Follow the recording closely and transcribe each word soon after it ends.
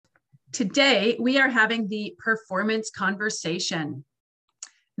Today, we are having the performance conversation.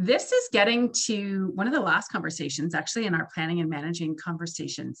 This is getting to one of the last conversations actually in our planning and managing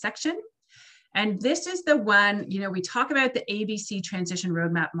conversation section. And this is the one, we talk about the ABC transition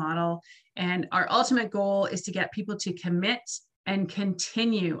roadmap model, and our ultimate goal is to get people to commit and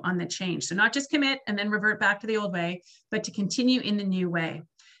continue on the change. So not just commit and then revert back to the old way, but to continue in the new way.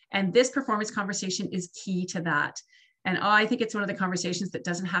 And this performance conversation is key to that. And I think it's one of the conversations that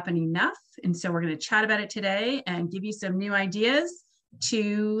doesn't happen enough. And so we're going to chat about it today and give you some new ideas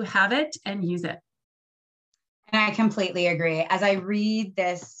to have it and use it. And I completely agree. As I read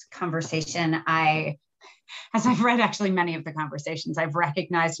this conversation, as I've read actually many of the conversations, I've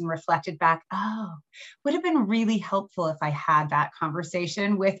recognized and reflected back, would have been really helpful if I had that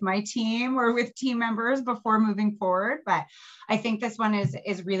conversation with my team or with team members before moving forward. But I think this one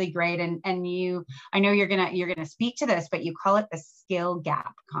is really great. And I know you're gonna speak to this, but you call it the skill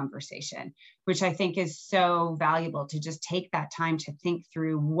gap conversation, which I think is so valuable to just take that time to think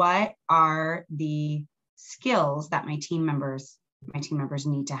through what are the skills that my team members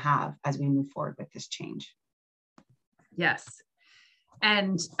need to have as we move forward with this change. Yes.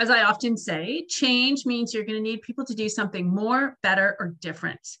 And as I often say, change means you're going to need people to do something more, better, or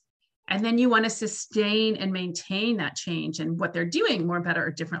different. And then you want to sustain and maintain that change and what they're doing more, better,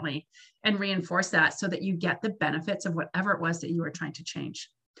 or differently, and reinforce that so that you get the benefits of whatever it was that you were trying to change.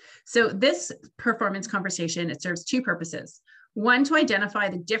 So this performance conversation, it serves two purposes. One, to identify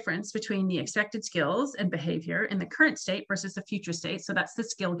the difference between the expected skills and behavior in the current state versus the future state. So that's the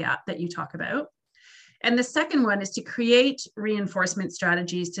skill gap that you talk about. And the second one is to create reinforcement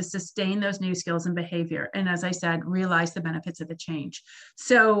strategies to sustain those new skills and behavior. And as I said, realize the benefits of the change.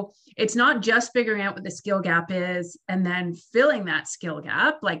 So it's not just figuring out what the skill gap is and then filling that skill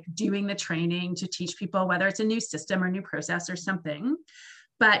gap, like doing the training to teach people whether it's a new system or new process or something.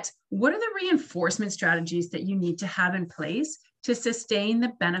 But what are the reinforcement strategies that you need to have in place to sustain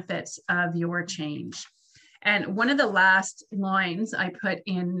the benefits of your change? And one of the last lines I put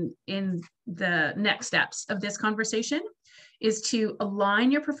in the next steps of this conversation is to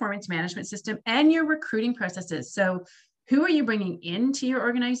align your performance management system and your recruiting processes. So who are you bringing into your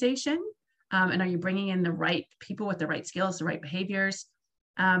organization? And are you bringing in the right people with the right skills, the right behaviors?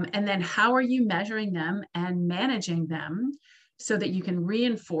 And then how are you measuring them and managing them so that you can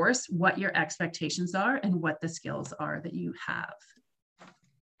reinforce what your expectations are and what the skills are that you have?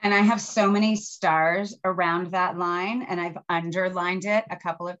 And I have so many stars around that line, and I've underlined it a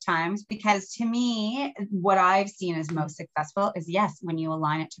couple of times because to me, what I've seen as most successful is, yes, when you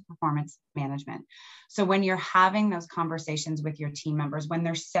align it to performance management. So when you're having those conversations with your team members, when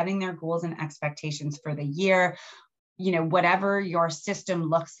they're setting their goals and expectations for the year, whatever your system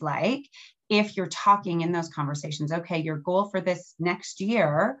looks like, if you're talking in those conversations, okay, your goal for this next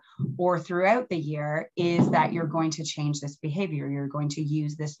year or throughout the year is that you're going to change this behavior, you're going to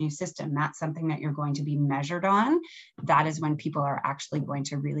use this new system, that's something that you're going to be measured on, that is when people are actually going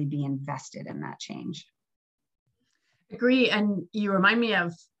to really be invested in that change. Agree. And you remind me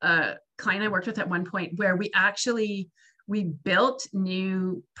of a client I worked with at one point where we built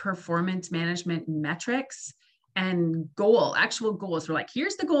new performance management metrics and actual goals. We're like,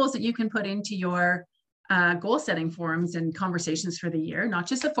 here's the goals that you can put into your goal setting forums and conversations for the year, not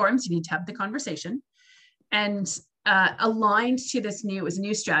just the forums, you need to have the conversation. And aligned to this it was a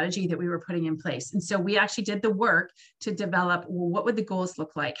new strategy that we were putting in place. And so we actually did the work to develop, what would the goals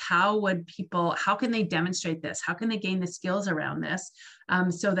look like? How can they demonstrate this? How can they gain the skills around this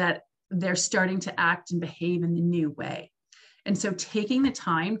so that they're starting to act and behave in the new way? And so taking the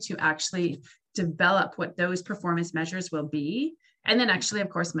time to actually develop what those performance measures will be, and then actually, of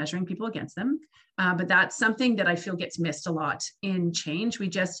course, measuring people against them. But that's something that I feel gets missed a lot in change.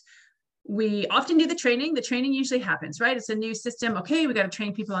 We often do the training. The training usually happens, right? It's a new system. Okay, we got to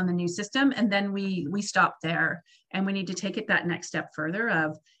train people on the new system. And then we stop there. And we need to take it that next step further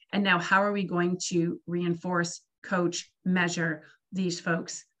and now how are we going to reinforce, coach, measure these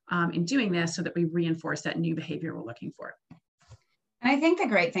folks in doing this so that we reinforce that new behavior we're looking for? And I think the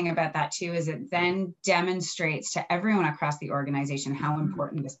great thing about that too is it then demonstrates to everyone across the organization how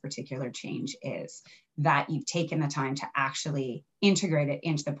important this particular change is, that you've taken the time to actually integrate it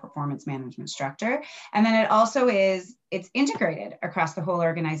into the performance management structure. And then it's integrated across the whole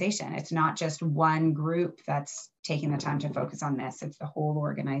organization. It's not just one group that's taking the time to focus on this. It's the whole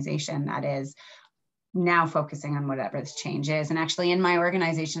organization that is now focusing on whatever this change is. And actually in my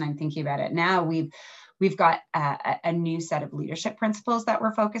organization, I'm thinking about it now, we've got a new set of leadership principles that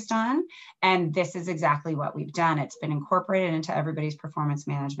we're focused on. And this is exactly what we've done. It's been incorporated into everybody's performance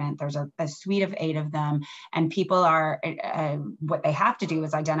management. There's a suite of 8 of them, and people are, what they have to do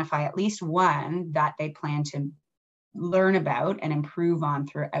is identify at least one that they plan to learn about and improve on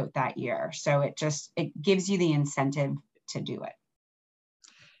throughout that year. So it gives you the incentive to do it.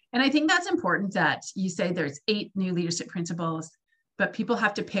 And I think that's important that you say there's 8 new leadership principles, but people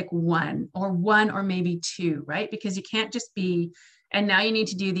have to pick one or maybe 2, right? Because you can't just be, and now you need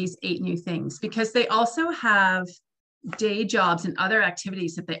to do these 8 new things, because they also have day jobs and other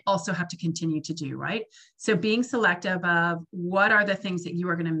activities that they also have to continue to do, right? So being selective of what are the things that you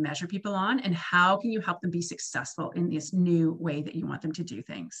are going to measure people on, and how can you help them be successful in this new way that you want them to do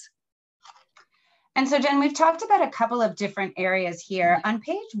things. And so, Jen, we've talked about a couple of different areas here. On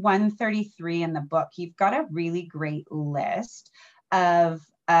page 133 in the book, you've got a really great list of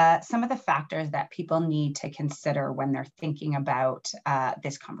some of the factors that people need to consider when they're thinking about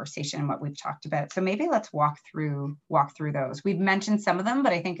this conversation and what we've talked about. So maybe let's walk through those. We've mentioned some of them,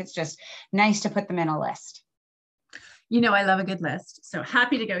 but I think it's just nice to put them in a list. You know, I love a good list, so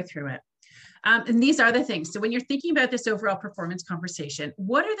happy to go through it. And these are the things. So when you're thinking about this overall performance conversation,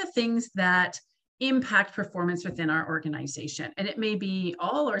 what are the things that impact performance within our organization? And it may be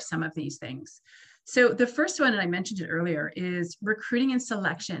all or some of these things. So the first one, and I mentioned it earlier, is recruiting and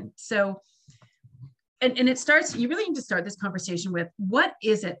selection. So, and it starts, you really need to start this conversation with, what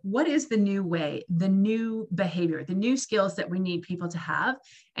is it? What is the new way, the new behavior, the new skills that we need people to have,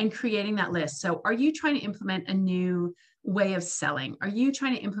 and creating that list. So are you trying to implement a new way of selling? Are you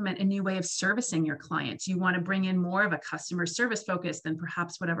trying to implement a new way of servicing your clients? You want to bring in more of a customer service focus than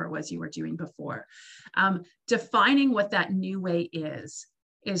perhaps whatever it was you were doing before. Defining what that new way is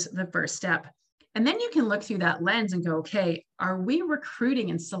the first step. And then you can look through that lens and go, okay, are we recruiting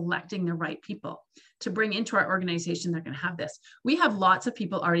and selecting the right people to bring into our organization? They're going to have this. We have lots of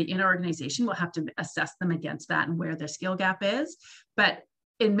people already in our organization. We'll have to assess them against that and where their skill gap is. But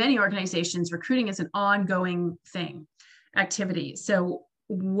in many organizations, recruiting is an ongoing activity. So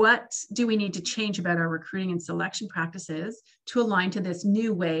what do we need to change about our recruiting and selection practices to align to this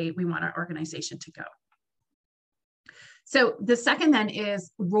new way we want our organization to go? So the second then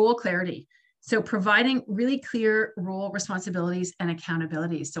is role clarity. So providing really clear role responsibilities and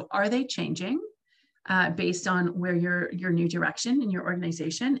accountabilities. So are they changing based on where your new direction in your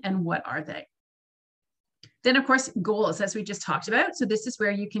organization, and what are they? Then of course, goals, as we just talked about. So this is where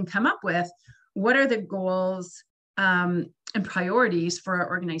you can come up with, what are the goals and priorities for our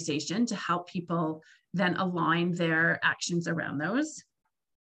organization to help people then align their actions around those.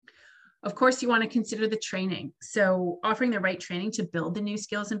 Of course, you want to consider the training. So offering the right training to build the new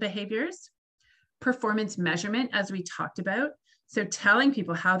skills and behaviors. Performance measurement, as we talked about. So telling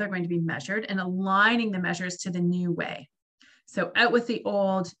people how they're going to be measured and aligning the measures to the new way. So out with the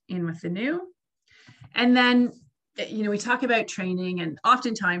old, in with the new. And then, you know, we talk about training, and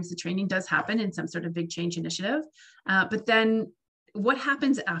oftentimes the training does happen in some sort of big change initiative. But then what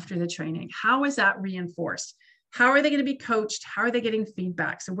happens after the training? How is that reinforced? How are they going to be coached? How are they getting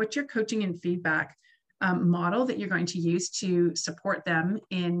feedback? So what's your coaching and feedback model that you're going to use to support them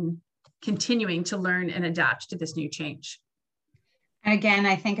in continuing to learn and adapt to this new change? And again,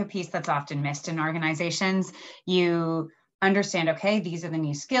 I think a piece that's often missed in organizations, you understand, okay, these are the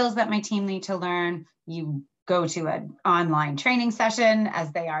new skills that my team need to learn. You go to an online training session,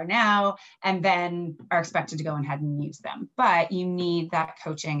 as they are now, and then are expected to go ahead and use them. But you need that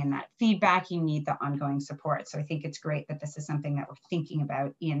coaching and that feedback. You need the ongoing support. So I think it's great that this is something that we're thinking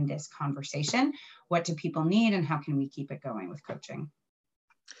about in this conversation. What do people need, and how can we keep it going with coaching?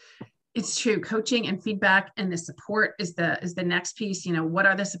 It's true. Coaching and feedback and the support is the next piece. You know, what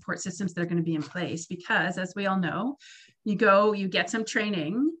are the support systems that are going to be in place? Because as we all know, you get some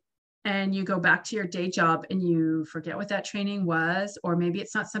training and you go back to your day job and you forget what that training was, or maybe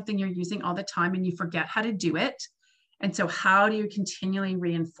it's not something you're using all the time and you forget how to do it. And so how do you continually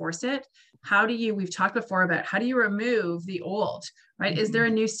reinforce it? We've talked before about how do you remove the old, right? Is there a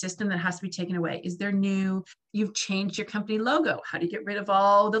new system that has to be taken away? You've changed your company logo. How do you get rid of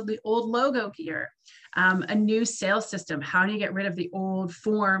all the old logo gear? A new sales system. How do you get rid of the old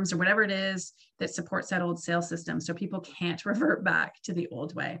forms or whatever it is that supports that old sales system so people can't revert back to the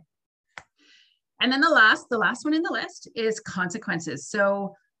old way? And then the last one in the list is consequences.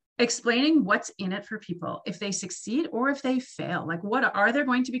 So explaining what's in it for people if they succeed or if they fail. Like, what are there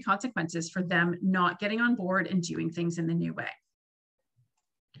going to be consequences for them not getting on board and doing things in the new way?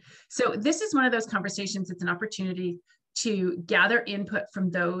 So this is one of those conversations. It's an opportunity to gather input from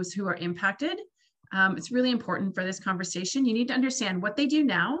those who are impacted. It's really important for this conversation. You need to understand what they do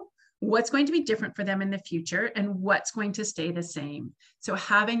now, what's going to be different for them in the future, and what's going to stay the same. So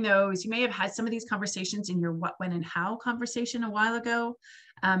having those, you may have had some of these conversations in your what, when, and how conversation a while ago.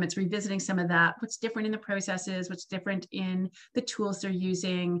 It's revisiting some of that, what's different in the processes, what's different in the tools they're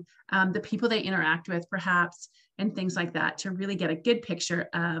using, the people they interact with perhaps, and things like that, to really get a good picture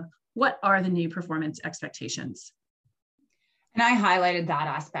of what are the new performance expectations. And I highlighted that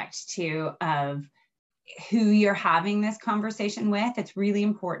aspect too of who you're having this conversation with. It's really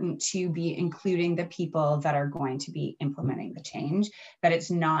important to be including the people that are going to be implementing the change, that it's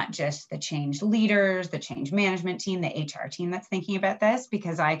not just the change leaders, the change management team, the HR team that's thinking about this,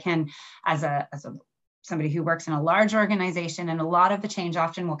 because I can, as somebody who works in a large organization, and a lot of the change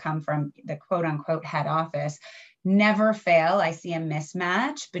often will come from the quote unquote head office, never fail. I see a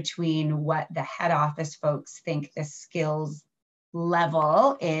mismatch between what the head office folks think the skills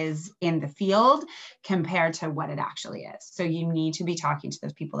level is in the field compared to what it actually is. So you need to be talking to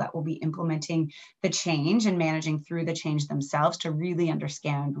those people that will be implementing the change and managing through the change themselves to really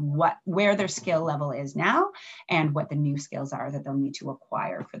understand where their skill level is now and what the new skills are that they'll need to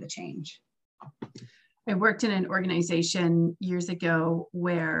acquire for the change. I worked in an organization years ago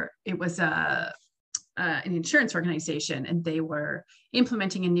where it was an insurance organization, and they were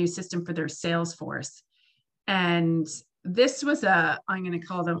implementing a new system for their sales force. And this was I'm going to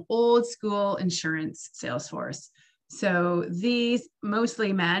call them old school insurance sales force. So these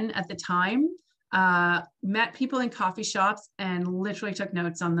mostly men at the time met people in coffee shops and literally took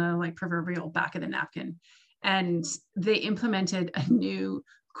notes on the proverbial back of the napkin. And they implemented a new,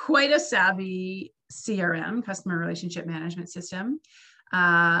 quite a savvy CRM, customer relationship management system,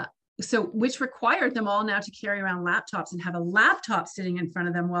 which required them all now to carry around laptops and have a laptop sitting in front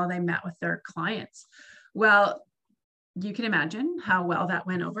of them while they met with their clients. Well, you can imagine how well that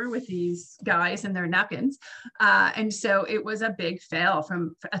went over with these guys and their napkins. And so it was a big fail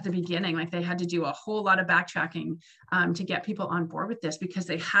at the beginning. Like, they had to do a whole lot of backtracking to get people on board with this, because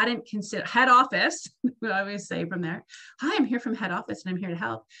they hadn't considered head office. I always say from there, hi, I'm here from head office and I'm here to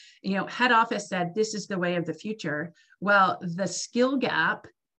help. Head office said, this is the way of the future. Well, the skill gap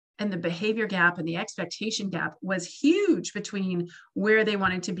and the behavior gap and the expectation gap was huge between where they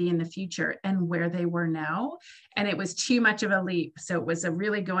wanted to be in the future and where they were now. And it was too much of a leap. So it was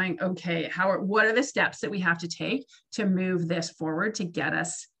really going, okay, what are the steps that we have to take to move this forward to get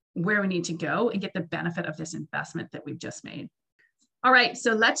us where we need to go and get the benefit of this investment that we've just made. All right,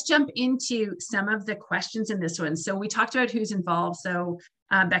 so let's jump into some of the questions in this one. So we talked about who's involved. So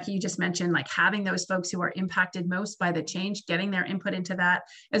Becky, you just mentioned having those folks who are impacted most by the change, getting their input into that,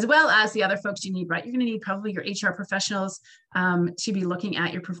 as well as the other folks you need, right? You're going to need probably your HR professionals to be looking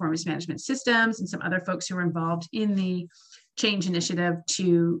at your performance management systems, and some other folks who are involved in the change initiative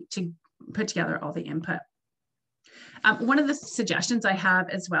to put together all the input. One of the suggestions I have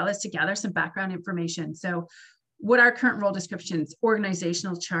as well is to gather some background information. So what are current role descriptions,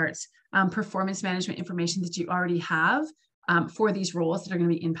 organizational charts, performance management information that you already have for these roles that are going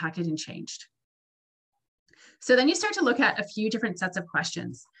to be impacted and changed. So then you start to look at a few different sets of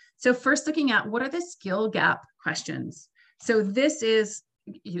questions. So first, looking at what are the skill gap questions. So this is,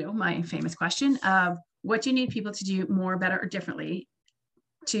 my famous question of what do you need people to do more, better, or differently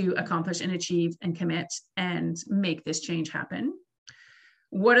to accomplish and achieve and commit and make this change happen.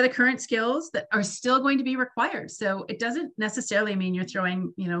 What are the current skills that are still going to be required? So it doesn't necessarily mean you're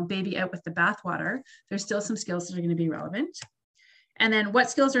throwing, baby out with the bathwater. There's still some skills that are going to be relevant. And then what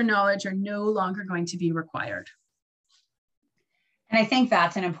skills or knowledge are no longer going to be required? And I think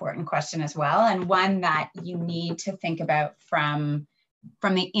that's an important question as well, and one that you need to think about from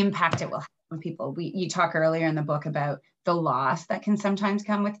the impact it will have on people. You talk earlier in the book about the loss that can sometimes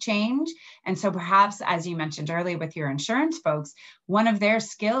come with change. And so perhaps, as you mentioned earlier with your insurance folks, one of their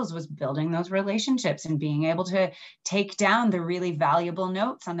skills was building those relationships and being able to take down the really valuable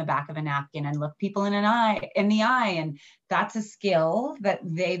notes on the back of a napkin and look people in the eye. And that's a skill that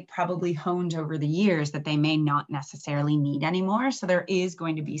they've probably honed over the years that they may not necessarily need anymore. So there is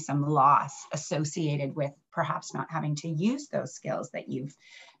going to be some loss associated with perhaps not having to use those skills that you've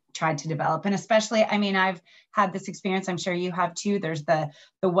tried to develop. And especially, I've had this experience, I'm sure you have too. There's the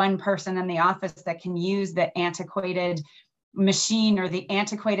one person in the office that can use the antiquated machine or the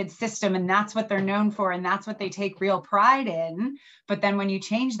antiquated system, and that's what they're known for, and that's what they take real pride in. But then when you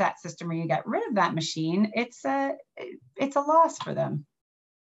change that system or you get rid of that machine, it's a loss for them.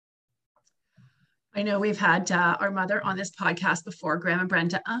 I know we've had our mother on this podcast before, Grandma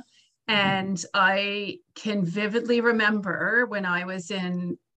Brenda, and I can vividly remember when I was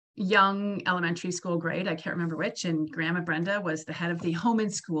in young elementary school grade, I can't remember which, and Grandma Brenda was the head of the home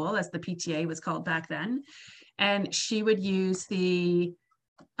and school, as the PTA was called back then. And she would use the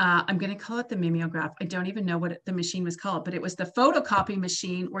I'm going to call it the mimeograph. I don't even know what the machine was called, but it was the photocopy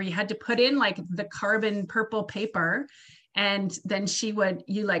machine where you had to put in like the carbon purple paper, and then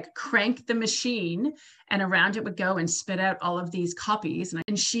you like crank the machine and around it would go and spit out all of these copies.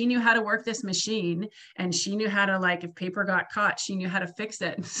 And she knew how to work this machine, and she knew how to, like, if paper got caught, she knew how to fix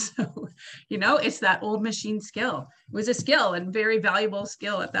it. So, it's that old machine skill. It was a skill, and very valuable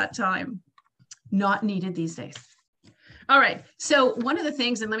skill at that time, not needed these days. All right. So one of the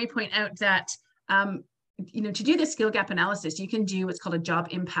things, and let me point out that, to do the skill gap analysis, you can do what's called a job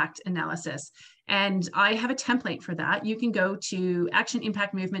impact analysis. And I have a template for that. You can go to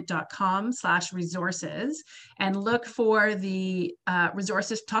actionimpactmovement.com/resources and look for the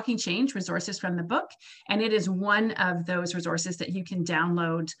resources, Talking Change resources from the book. And it is one of those resources that you can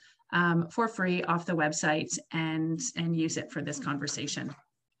download for free off the website and use it for this conversation.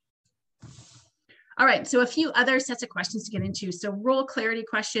 All right, so a few other sets of questions to get into. So role clarity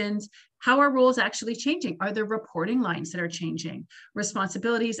questions. How are roles actually changing? Are there reporting lines that are changing?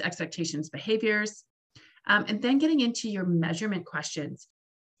 Responsibilities, expectations, behaviors. And then getting into your measurement questions.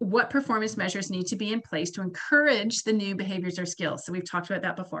 What performance measures need to be in place to encourage the new behaviors or skills? So we've talked about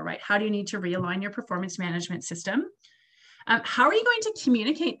that before, right? How do you need to realign your performance management system? How are you going to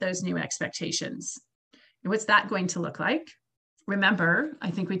communicate those new expectations? And what's that going to look like? Remember, I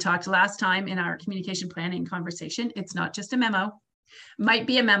think we talked last time in our communication planning conversation, it's not just a memo. Might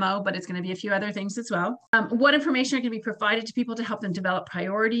be a memo, but it's going to be a few other things as well. What information are going to be provided to people to help them develop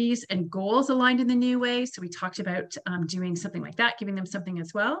priorities and goals aligned in the new way? So we talked about doing something like that, giving them something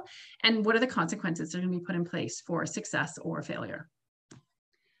as well. And what are the consequences that are going to be put in place for success or failure?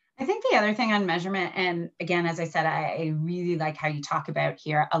 I think the other thing on measurement, and again, as I said, I really like how you talk about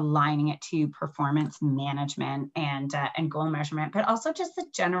here aligning it to performance management and goal measurement, but also just the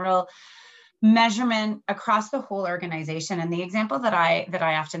general measurement across the whole organization. And the example that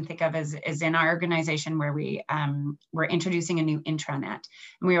I often think of is in our organization where we're introducing a new intranet, and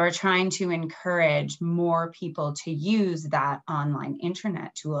we were trying to encourage more people to use that online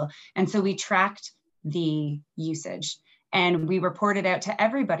intranet tool. And so we tracked the usage, and we reported out to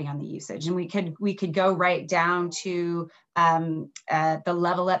everybody on the usage, and we could go right down to the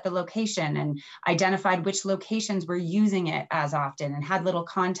level at the location, and identified which locations were using it as often, and had little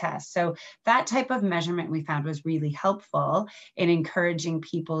contests. So that type of measurement we found was really helpful in encouraging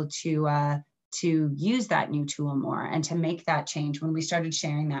people to use that new tool more and to make that change when we started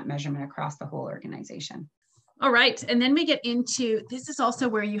sharing that measurement across the whole organization. All right, and then we get into, this is also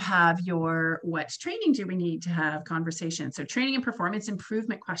where you have your what training do we need to have conversation. So training and performance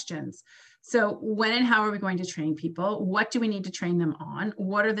improvement questions. So when and how are we going to train people? What do we need to train them on?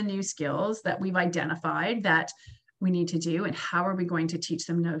 What are the new skills that we've identified that we need to do? And how are we going to teach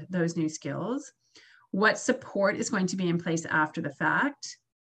them those new skills? What support is going to be in place after the fact?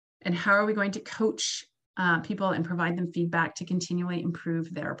 And how are we going to coach people and provide them feedback to continually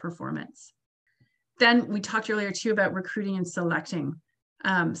improve their performance? Then we talked earlier too about recruiting and selecting.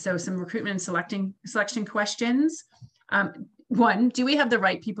 So some recruitment and selection questions. One, do we have the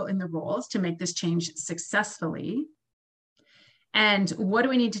right people in the roles to make this change successfully? And what do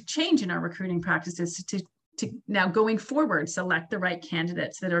we need to change in our recruiting practices to now going forward, select the right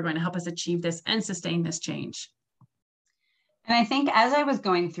candidates that are going to help us achieve this and sustain this change? And I think as I was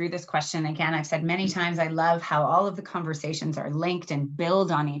going through this question, again, I've said many times, I love how all of the conversations are linked and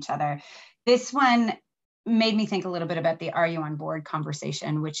build on each other. This one made me think a little bit about the Are You On Board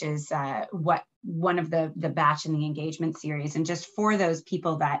conversation, which is one of the batch in the engagement series. And just for those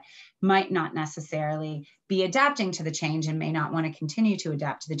people that might not necessarily be adapting to the change and may not want to continue to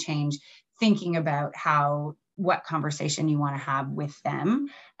adapt to the change, thinking about what conversation you want to have with them,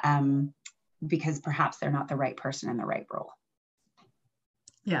 because perhaps they're not the right person in the right role.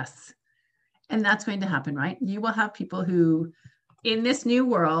 Yes. And that's going to happen, right? You will have people who, in this new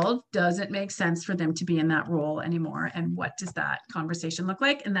world, doesn't make sense for them to be in that role anymore. And what does that conversation look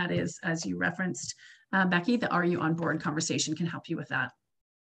like? And that is, as you referenced, Becky, the Are You On Board conversation can help you with that.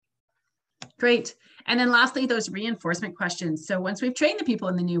 Great. And then lastly, those reinforcement questions. So once we've trained the people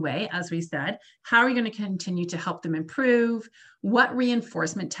in the new way, as we said, how are we going to continue to help them improve? What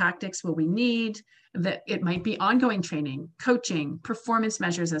reinforcement tactics will we need? That it might be ongoing training, coaching, performance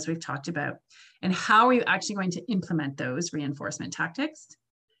measures, as we've talked about. And how are you actually going to implement those reinforcement tactics?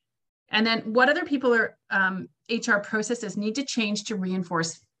 And then what other people or HR processes need to change to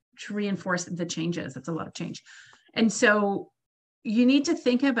reinforce the changes? That's a lot of change. And so you need to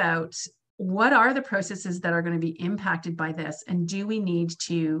think about, what are the processes that are going to be impacted by this? And do we need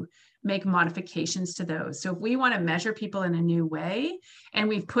to make modifications to those? So if we want to measure people in a new way, and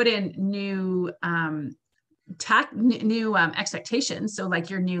we've put in new new expectations, so like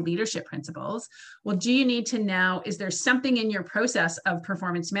your new leadership principles, well, do you need to now, is there something in your process of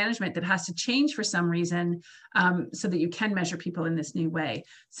performance management that has to change for some reason, so that you can measure people in this new way?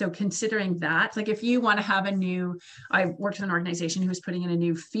 So considering that, like if you want to have I worked with an organization who was putting in a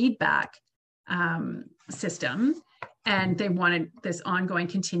new feedback system, and they wanted this ongoing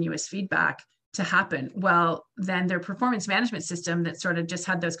continuous feedback to happen. Well, then their performance management system that sort of just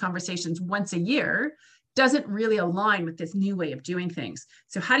had those conversations once a year doesn't really align with this new way of doing things.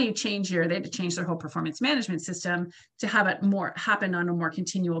 So how do you they had to change their whole performance management system to have it happen on a more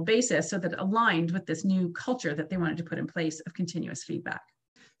continual basis, so that it aligned with this new culture that they wanted to put in place of continuous feedback.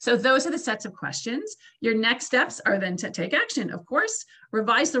 So those are the sets of questions. Your next steps are then to take action, of course,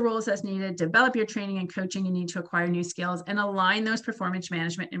 revise the roles as needed, develop your training and coaching you need to acquire new skills, and align those performance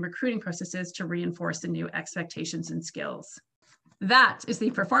management and recruiting processes to reinforce the new expectations and skills. That is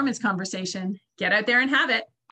the performance conversation. Get out there and have it.